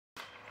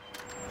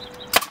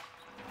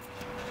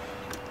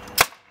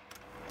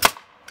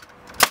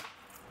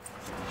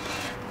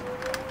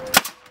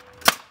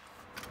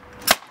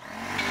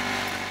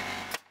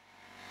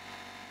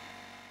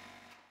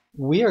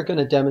We are going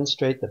to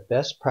demonstrate the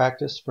best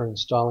practice for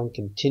installing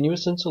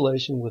continuous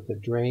insulation with the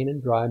drain and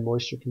dry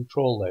moisture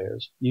control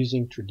layers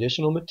using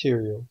traditional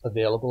material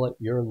available at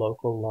your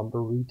local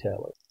lumber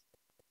retailer.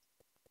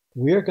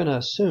 We are going to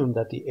assume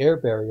that the air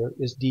barrier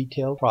is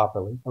detailed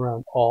properly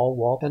around all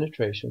wall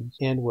penetrations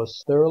and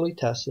was thoroughly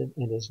tested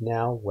and is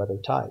now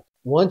weather-tight.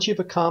 Once you've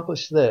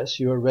accomplished this,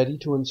 you are ready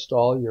to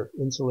install your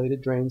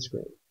insulated drain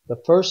screen.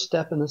 The first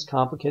step in this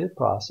complicated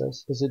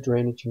process is a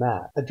drainage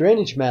mat. A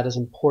drainage mat is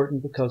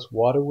important because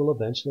water will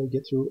eventually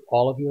get through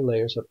all of your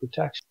layers of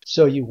protection,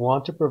 so you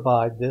want to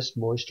provide this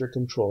moisture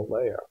control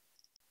layer.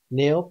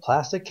 Nail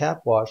plastic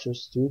cap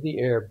washers through the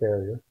air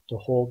barrier to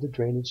hold the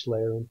drainage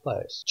layer in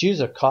place.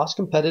 Choose a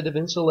cost-competitive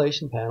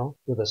insulation panel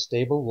with a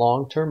stable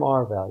long-term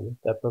R value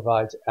that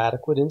provides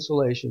adequate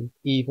insulation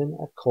even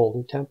at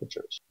colder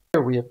temperatures.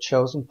 Here we have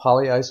chosen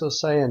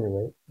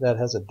polyisocyanurate that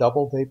has a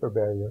double vapor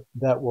barrier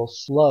that will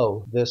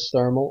slow this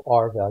thermal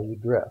R value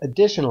drift.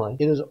 Additionally,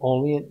 it is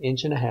only 1.5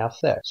 inches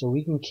thick, so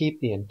we can keep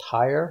the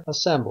entire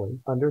assembly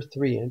under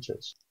 3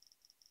 inches.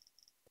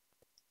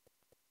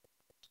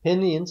 Pin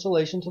the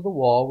insulation to the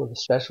wall with a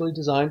specially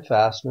designed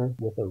fastener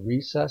with a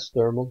recessed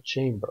thermal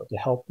chamber to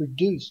help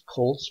reduce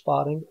cold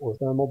spotting or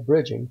thermal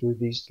bridging through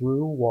these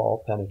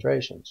through-wall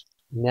penetrations.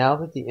 Now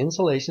that the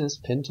insulation is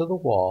pinned to the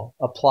wall,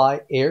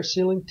 apply air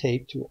sealing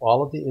tape to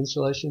all of the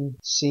insulation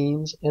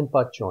seams and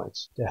butt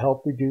joints to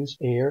help reduce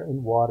air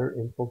and water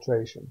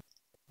infiltration.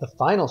 The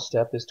final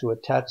step is to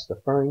attach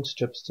the furring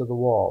strips to the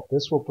wall.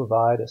 This will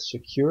provide a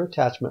secure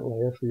attachment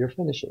layer for your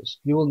finishes.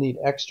 You will need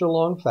extra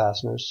long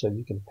fasteners so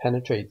you can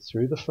penetrate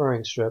through the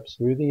furring strips,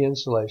 through the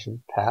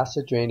insulation, past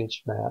the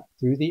drainage mat,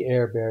 through the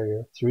air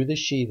barrier, through the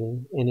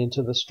sheathing, and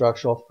into the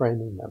structural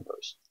framing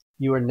members.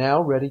 You are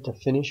now ready to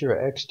finish your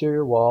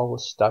exterior wall with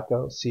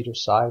stucco, cedar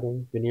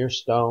siding, veneer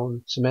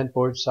stone, cement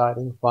board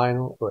siding,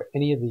 vinyl, or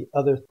any of the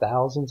other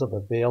thousands of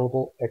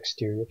available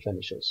exterior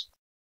finishes.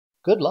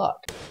 Good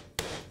luck!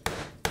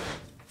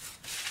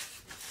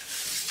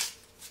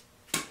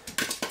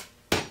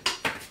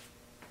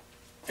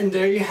 And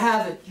there you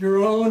have it,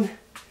 your own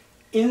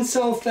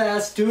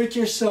InSoFast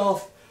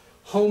do-it-yourself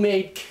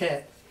homemade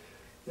kit.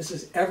 This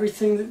is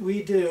everything that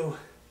we do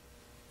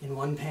in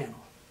one panel.